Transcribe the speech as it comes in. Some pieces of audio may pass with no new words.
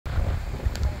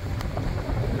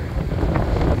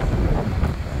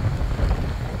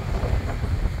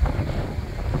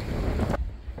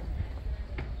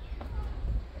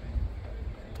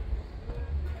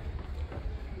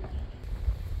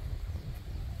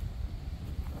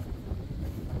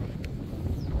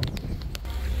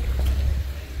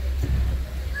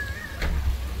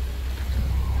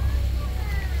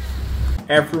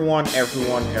Everyone,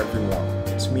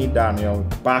 it's me Daniel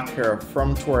back here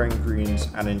from Touring Greens,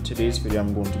 and in today's video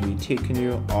I'm going to be taking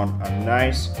you on a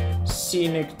nice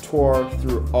scenic tour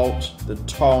throughout the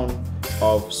town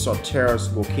of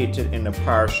Sauteurs, located in the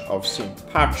parish of St.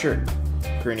 Patrick,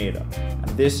 Grenada. And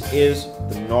this is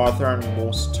the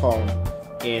northernmost town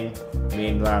in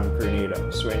mainland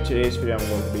Grenada. So in today's video I'm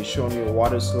going to be showing you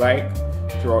what it's like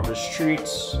throughout the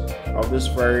streets of this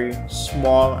very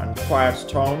small and quiet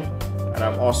town, and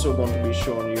I'm also going to be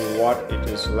showing you what it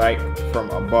is like from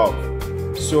above.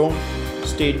 So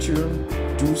stay tuned,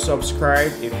 do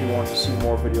subscribe if you want to see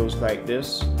more videos like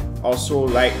this. Also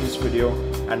like this video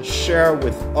and share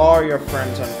with all your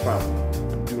friends and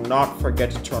family. And do not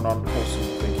forget to turn on post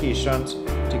notifications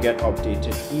to get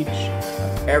updated each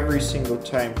and every single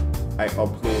time I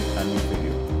upload a new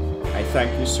video. I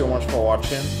thank you so much for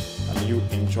watching, and you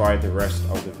enjoy the rest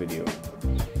of the video.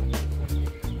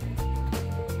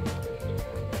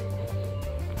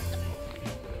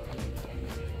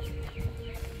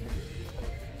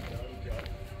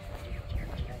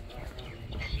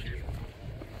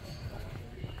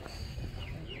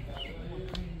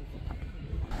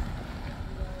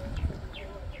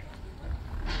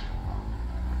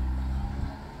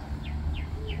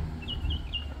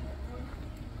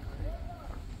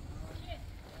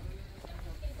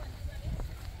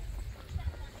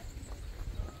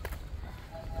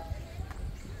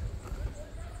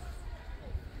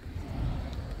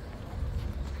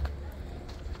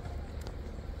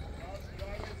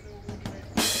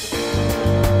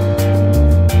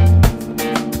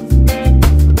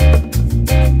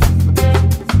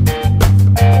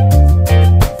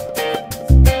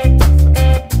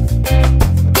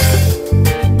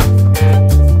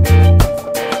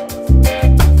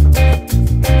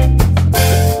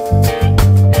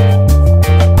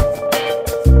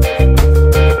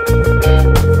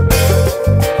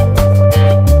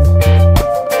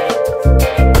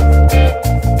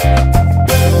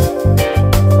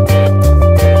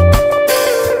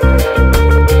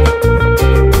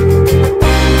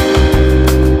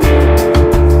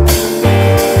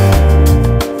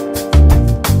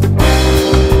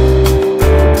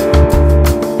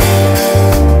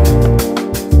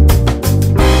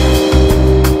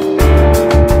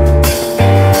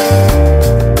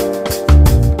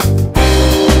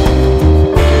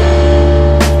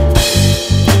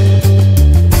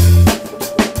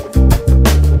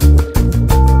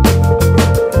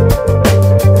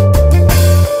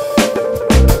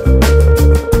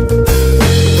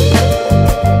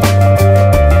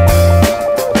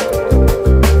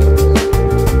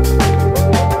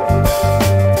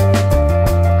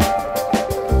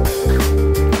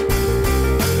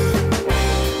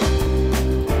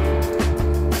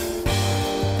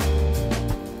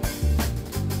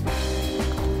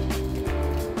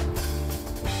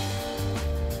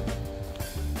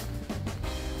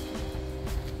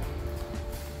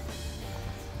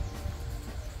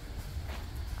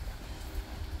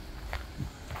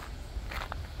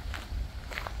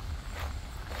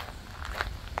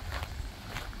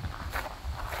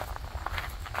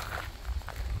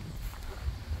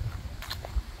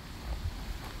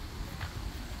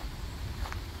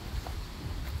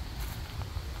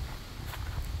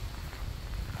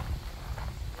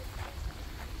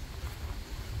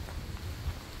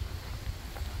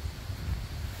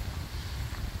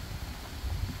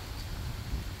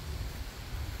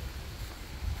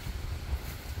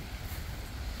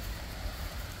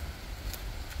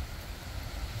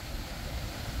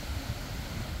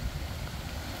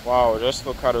 Wow, just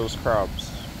look at those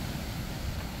crabs.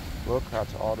 Look at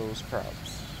all those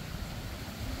crabs.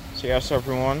 So yes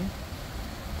everyone,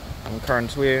 I'm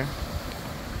currently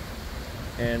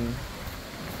in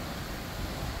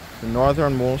the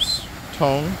northernmost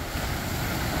town,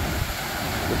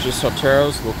 which is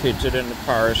Sauteurs, located in the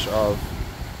parish of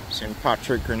St.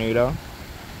 Patrick, Grenada.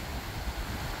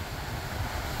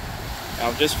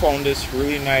 I've just found this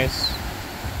really nice,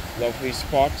 lovely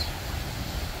spot.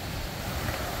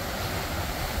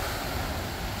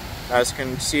 As you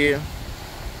can see in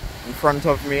front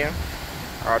of me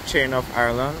are a chain of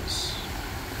islands.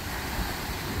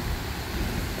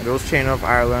 And those chain of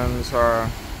islands are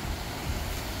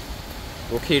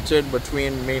located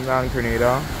between mainland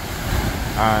Grenada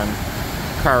and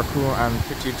Carriacou and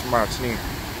Petite Martinique,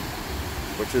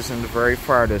 which is in the very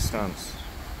far distance.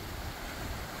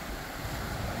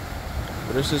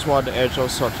 But this is what the edge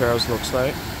of Sauteurs looks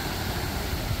like.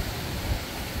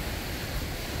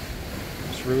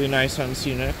 Really nice and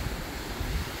scenic.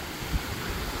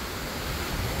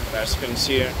 As you can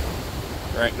see,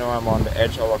 right now I'm on the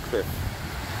edge of a cliff.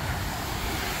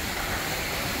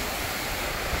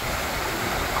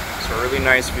 a really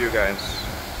nice view, guys.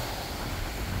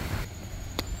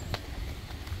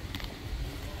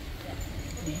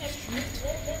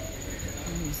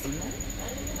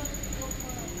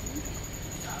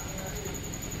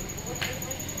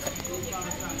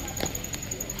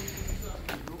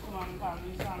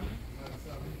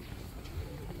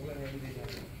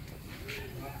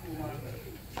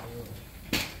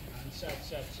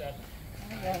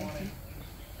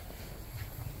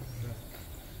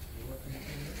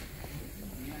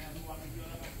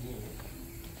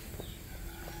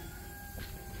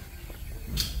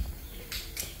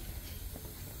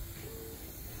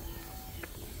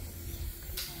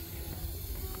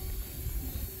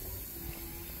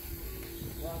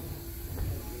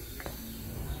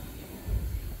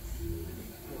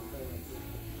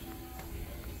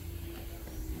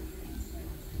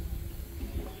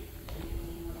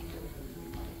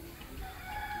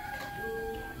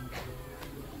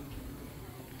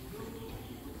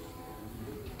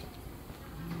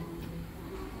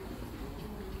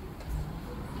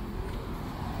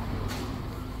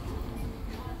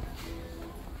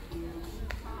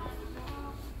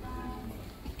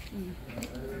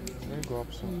 Go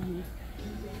up some.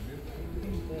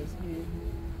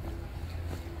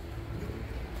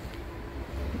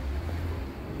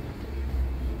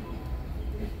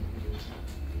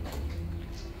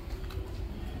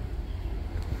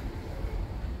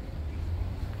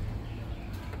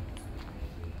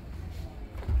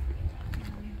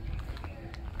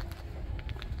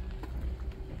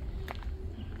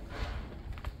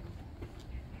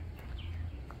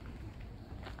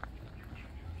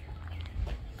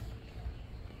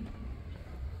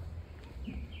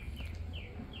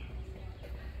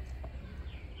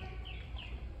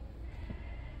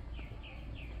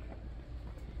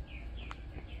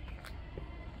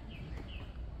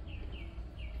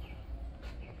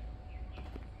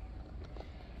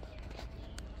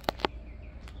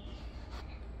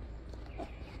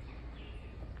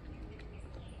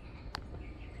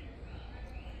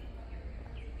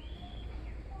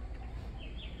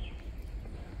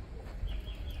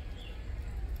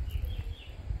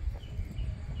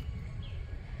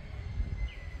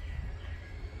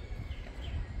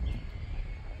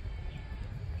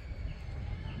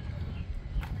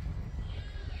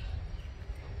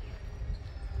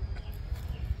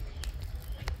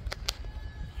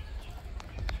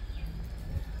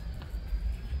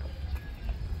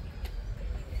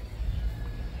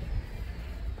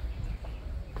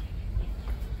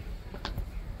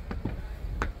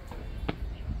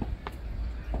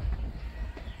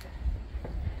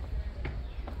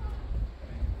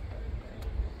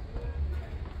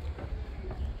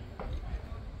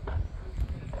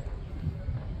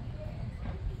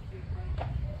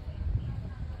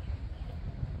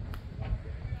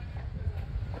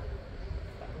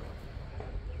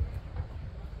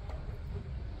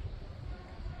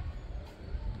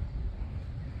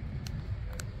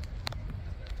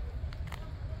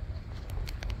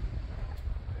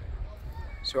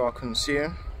 So I can see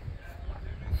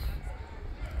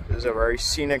this is a very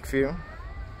scenic view.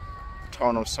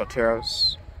 Town of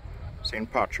Sauteurs, St.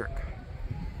 Patrick,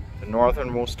 the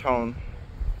northernmost town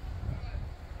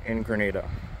in Grenada.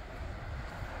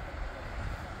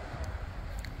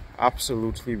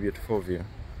 Absolutely beautiful view.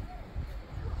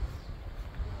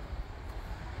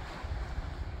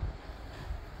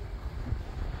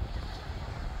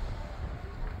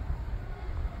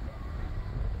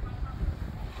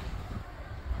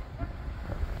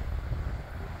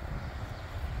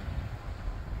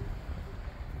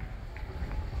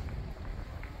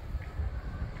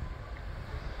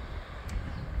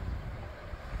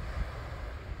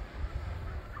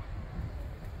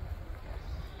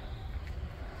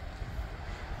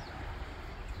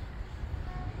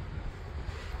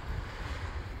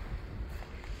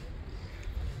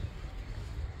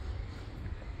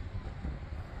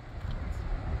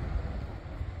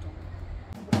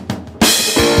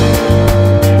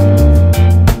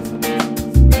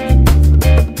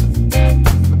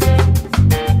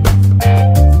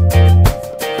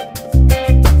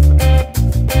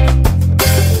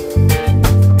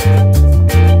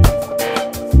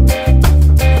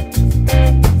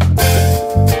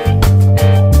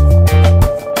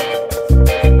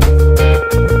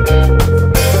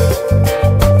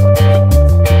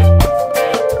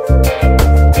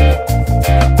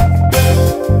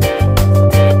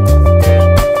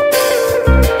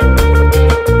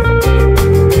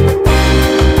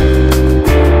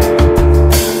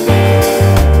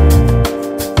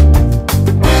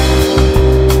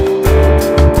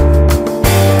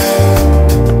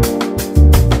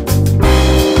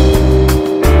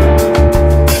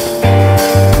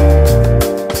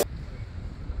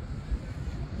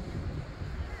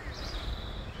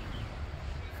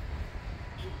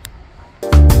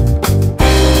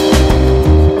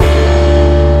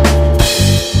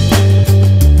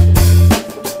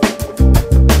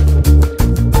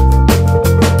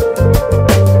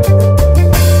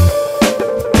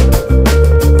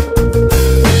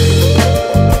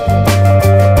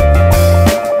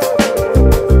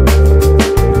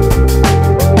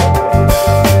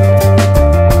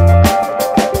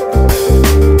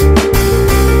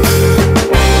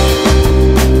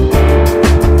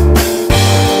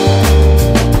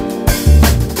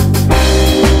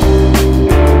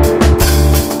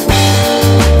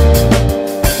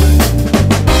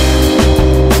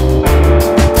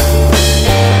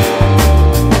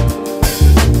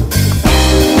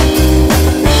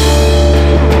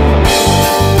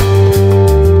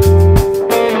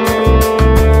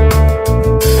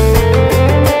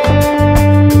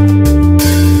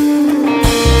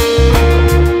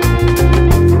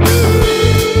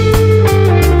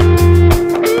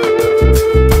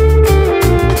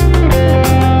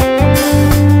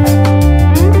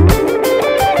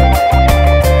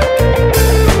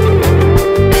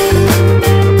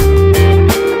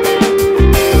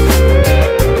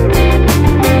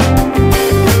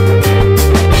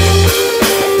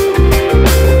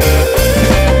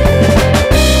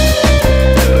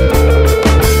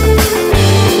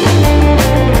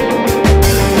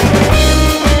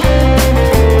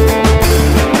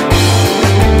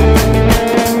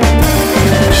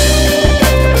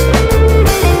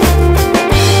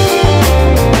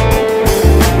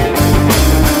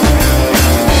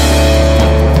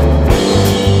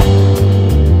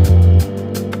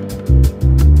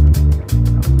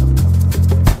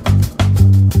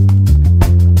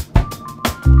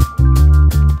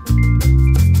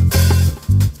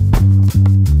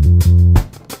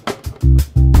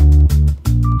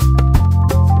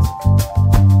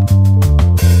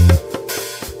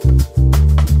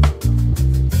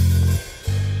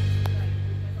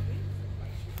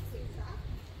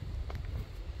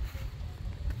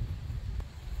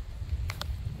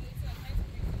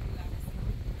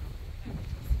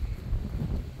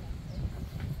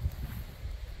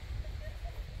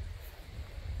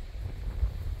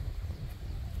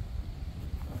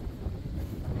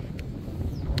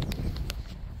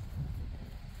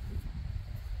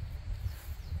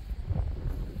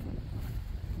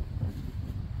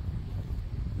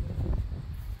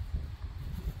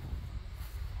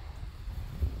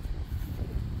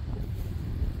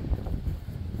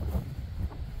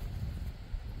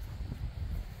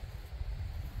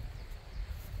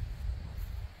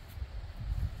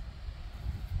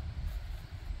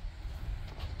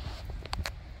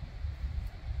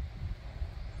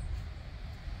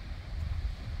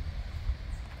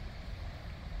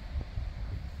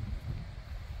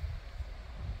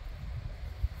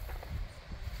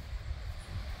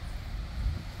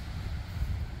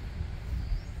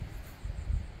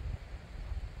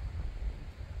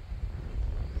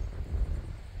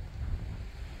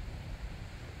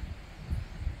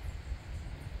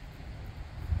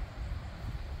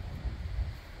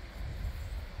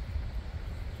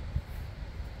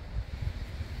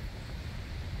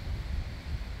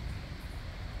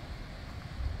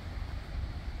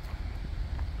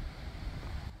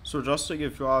 So just to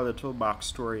give you a little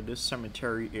backstory, this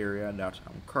cemetery area that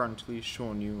I'm currently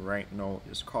showing you right now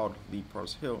is called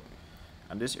Leapers Hill,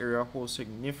 and this area holds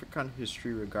significant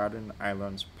history regarding the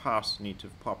island's past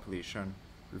native population,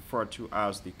 referred to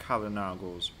as the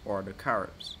Kalinagos or the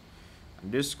Caribs.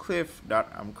 And this cliff that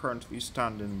I'm currently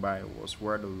standing by was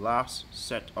where the last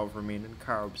set of remaining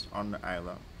Caribs on the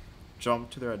island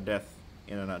jumped to their death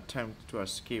in an attempt to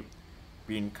escape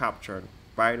being captured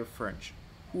by the French,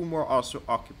 whom were also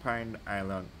occupying the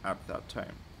island at that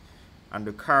time. And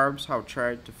the Caribs have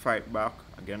tried to fight back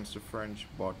against the French,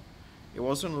 but it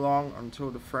wasn't long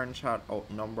until the French had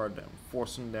outnumbered them,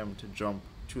 forcing them to jump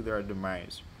to their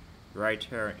demise right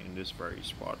here in this very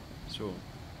spot. So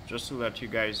just to let you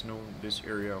guys know, this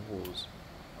area holds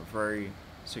a very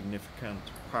significant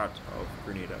part of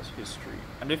Grenada's history.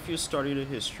 And if you study the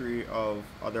history of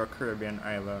other Caribbean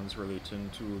islands relating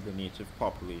to the native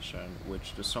population,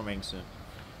 which to some extent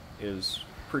is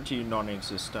pretty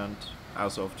non-existent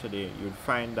as of today, you'd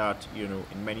find that,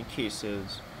 in many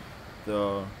cases,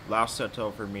 the last set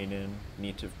of remaining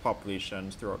native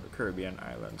populations throughout the Caribbean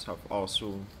islands have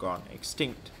also gone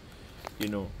extinct,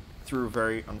 through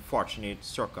very unfortunate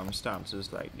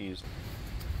circumstances like these.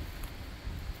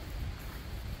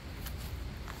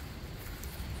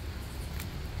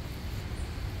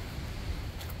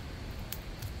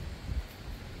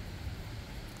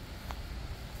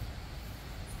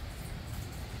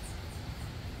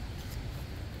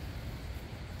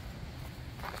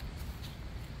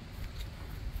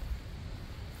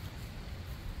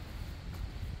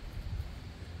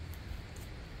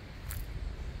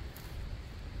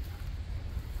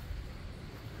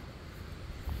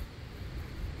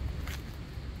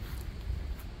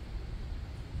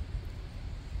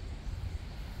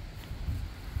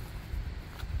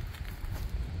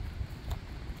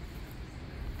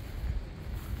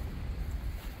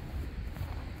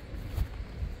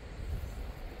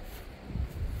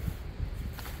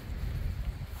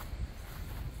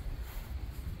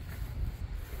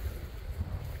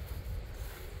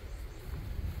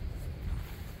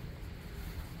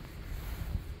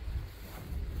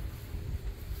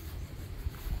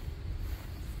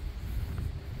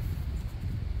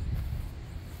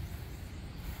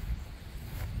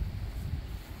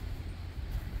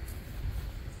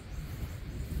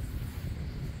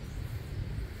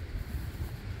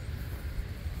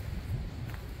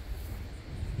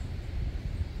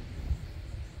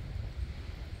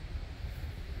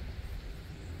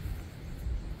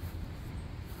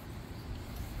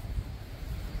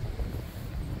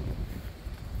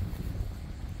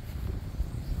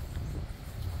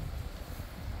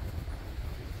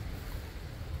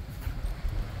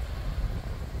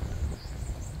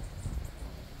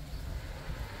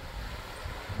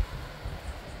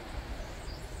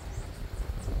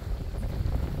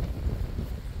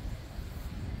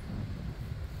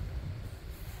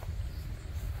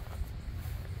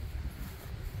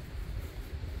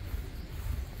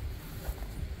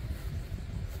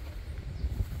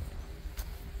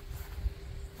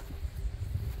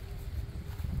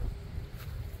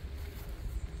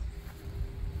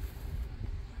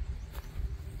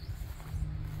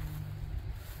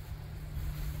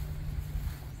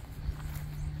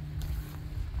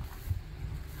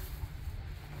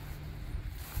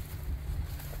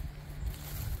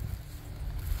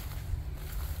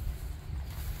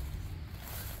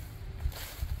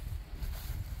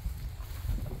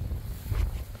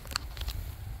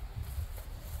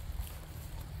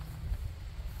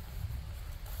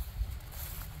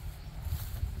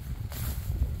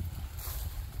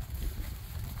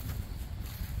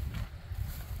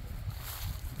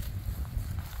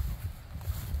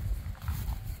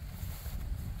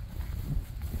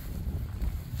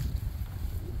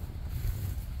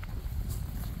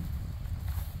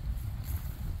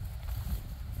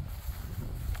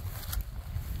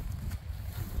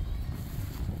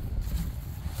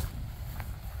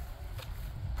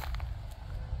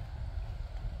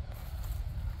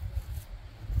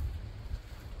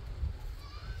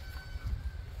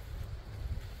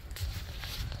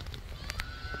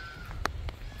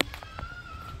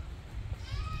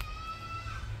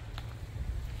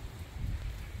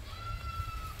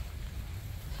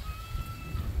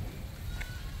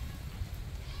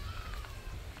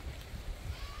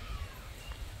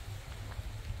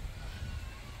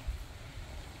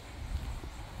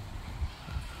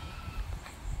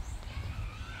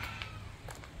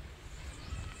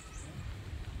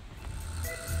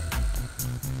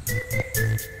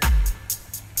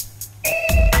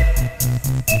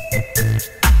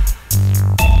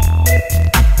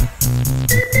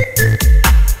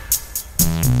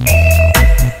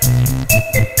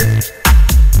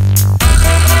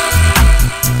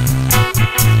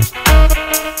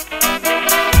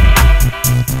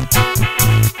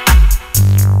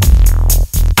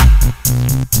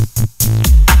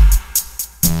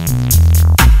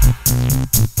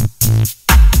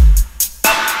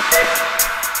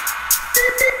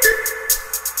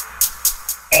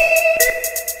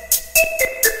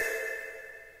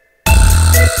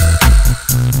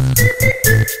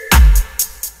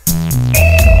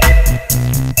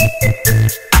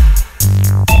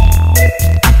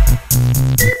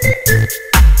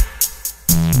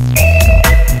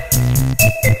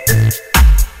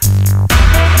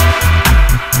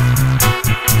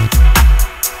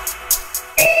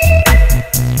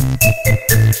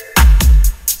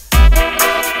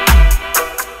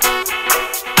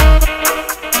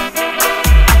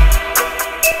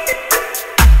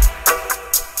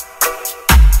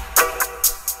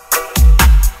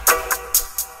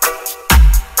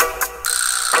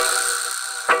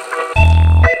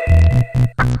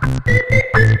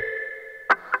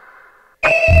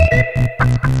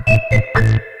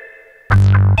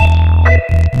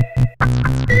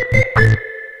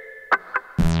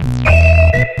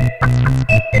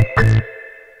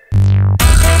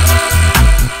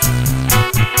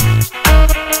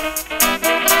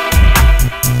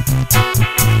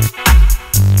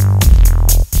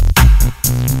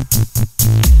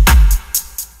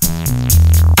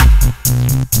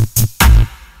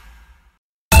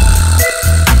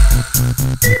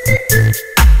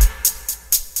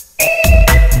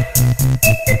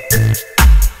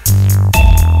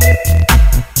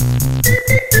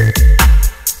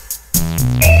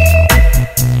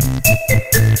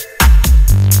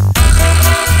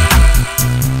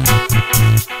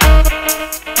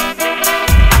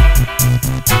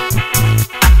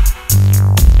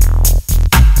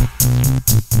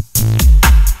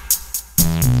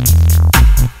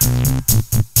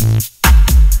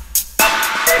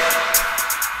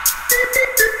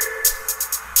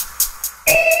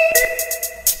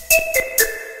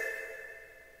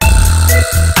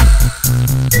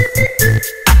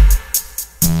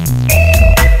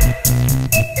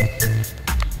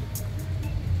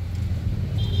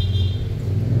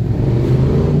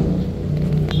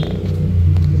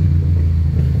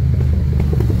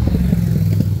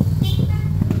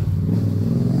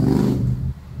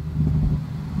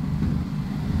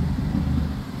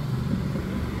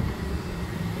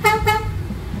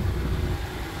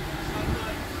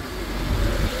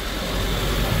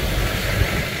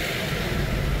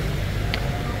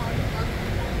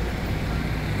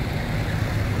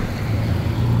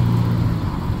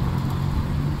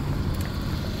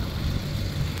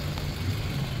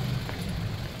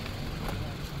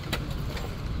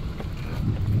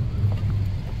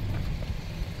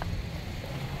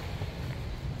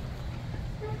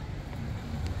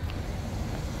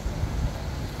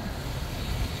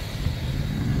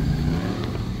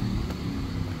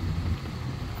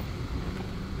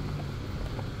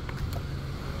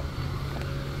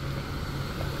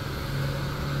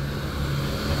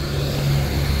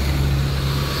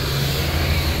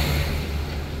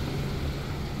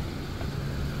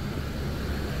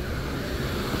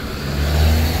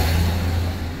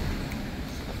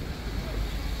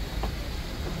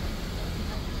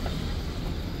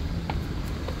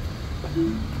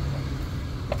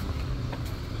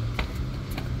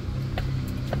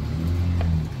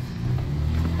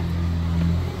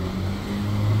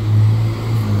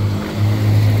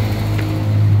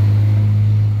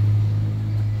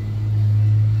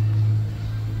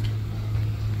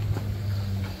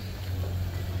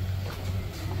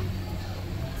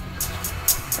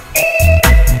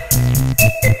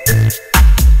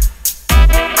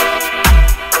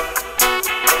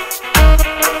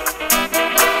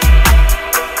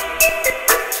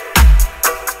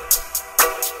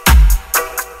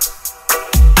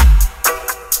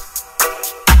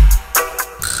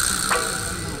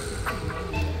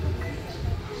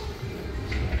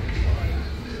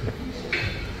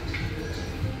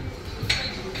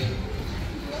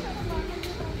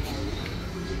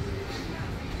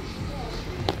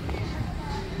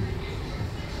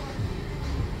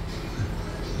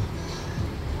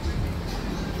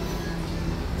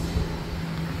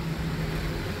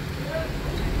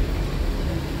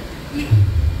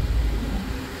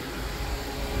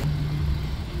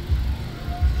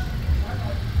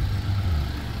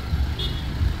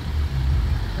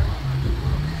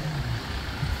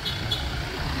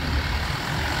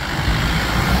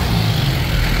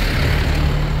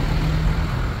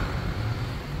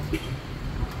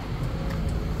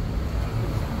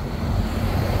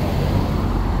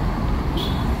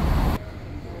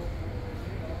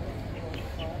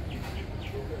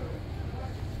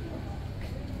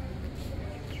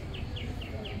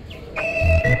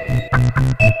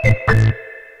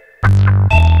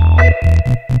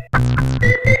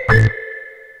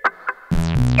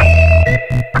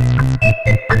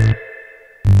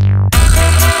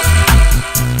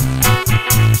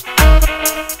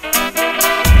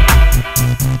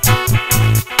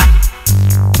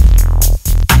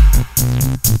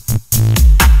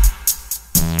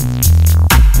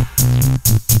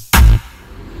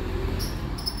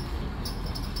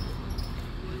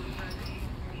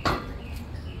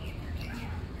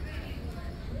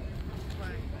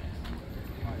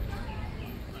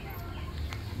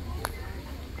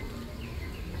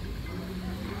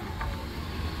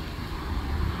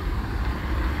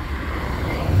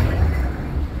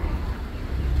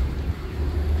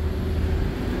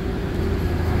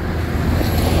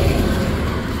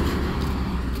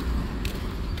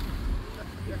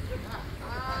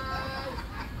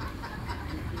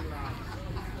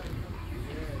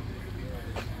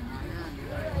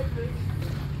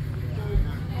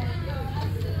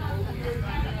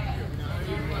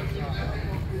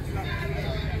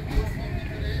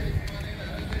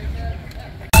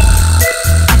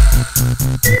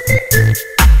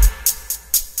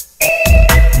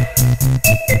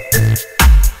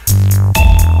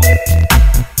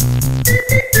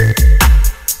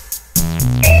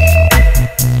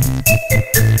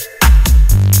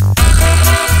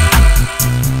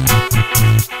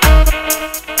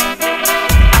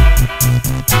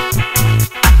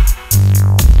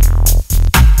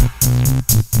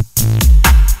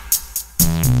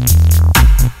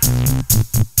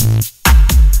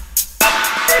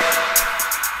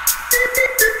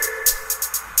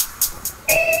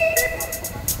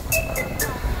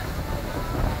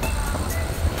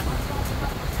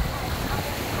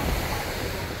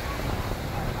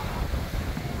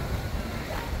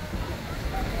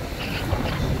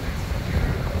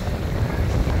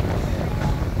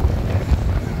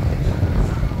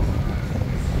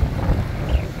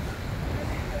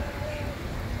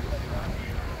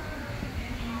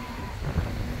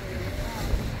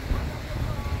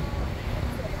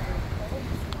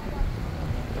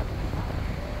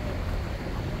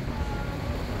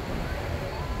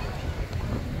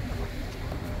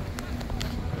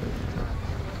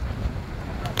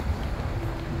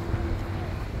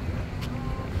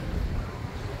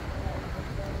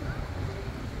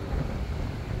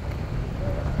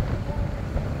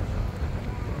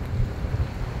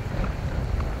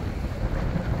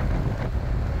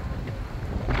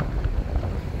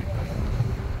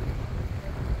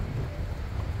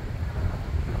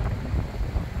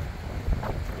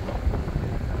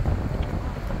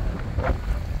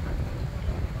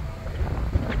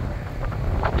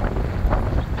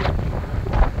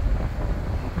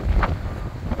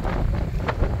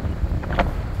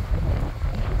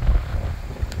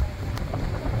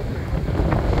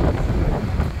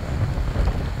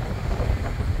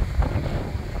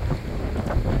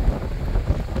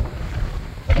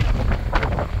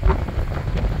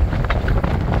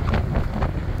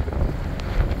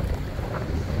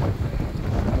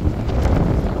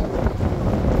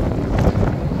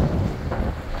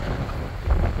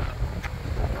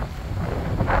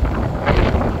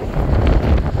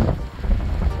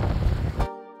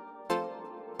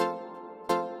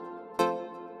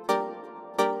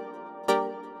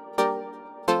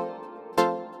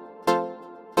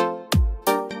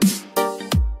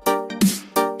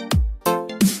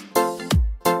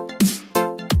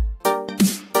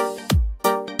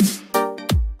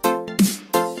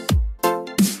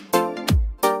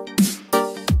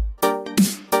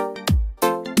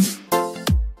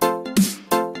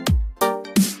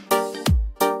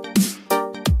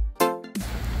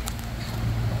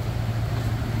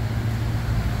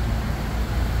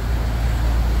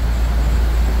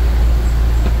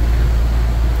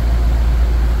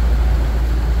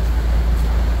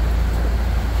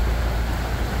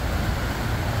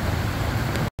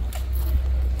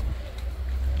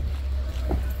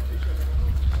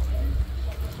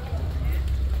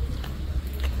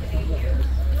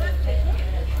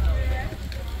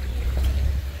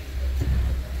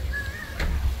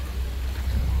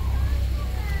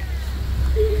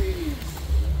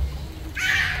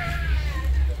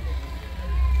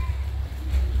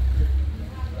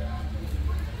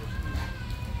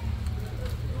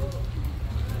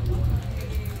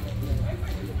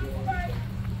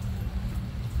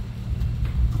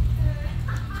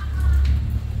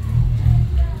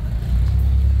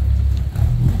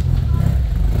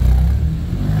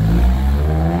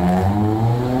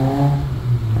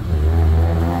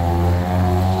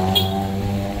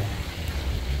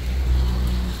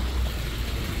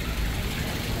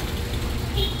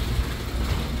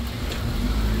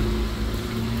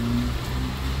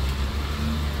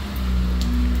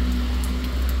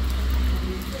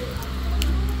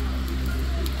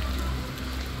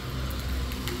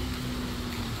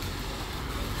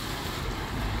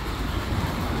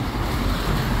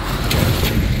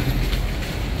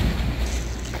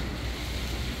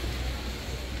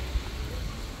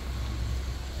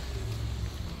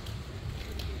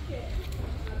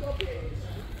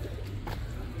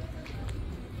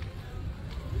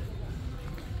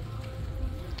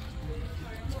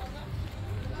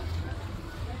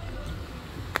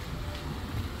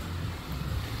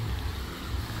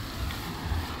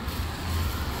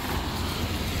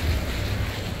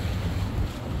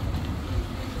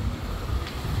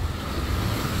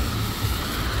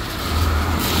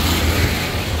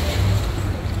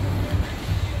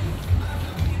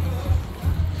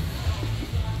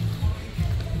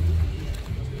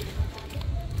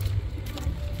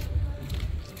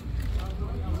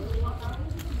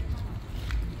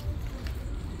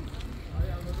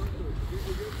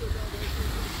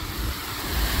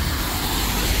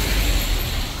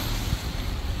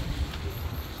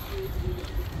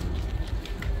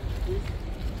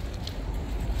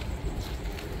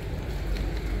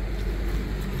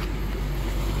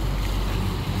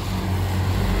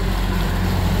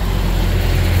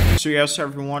 So yes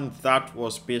everyone, that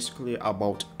was basically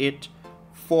about it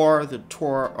for the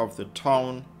tour of the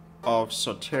town of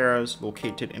Sauteurs,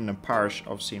 located in the parish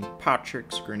of St.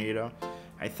 Patrick's, Grenada.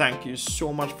 I thank you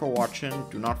so much for watching.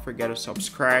 Do not forget to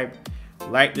subscribe,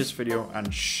 like this video,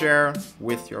 and share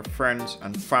with your friends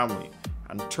and family,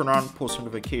 and turn on post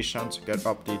notifications to get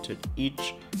updated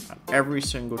each and every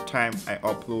single time I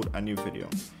upload a new video.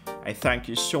 I thank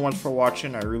you so much for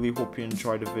watching. I really hope you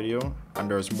enjoyed the video, and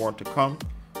there's more to come,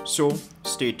 so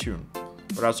stay tuned.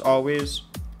 But as always,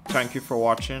 thank you for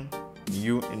watching.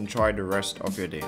 You enjoy the rest of your day.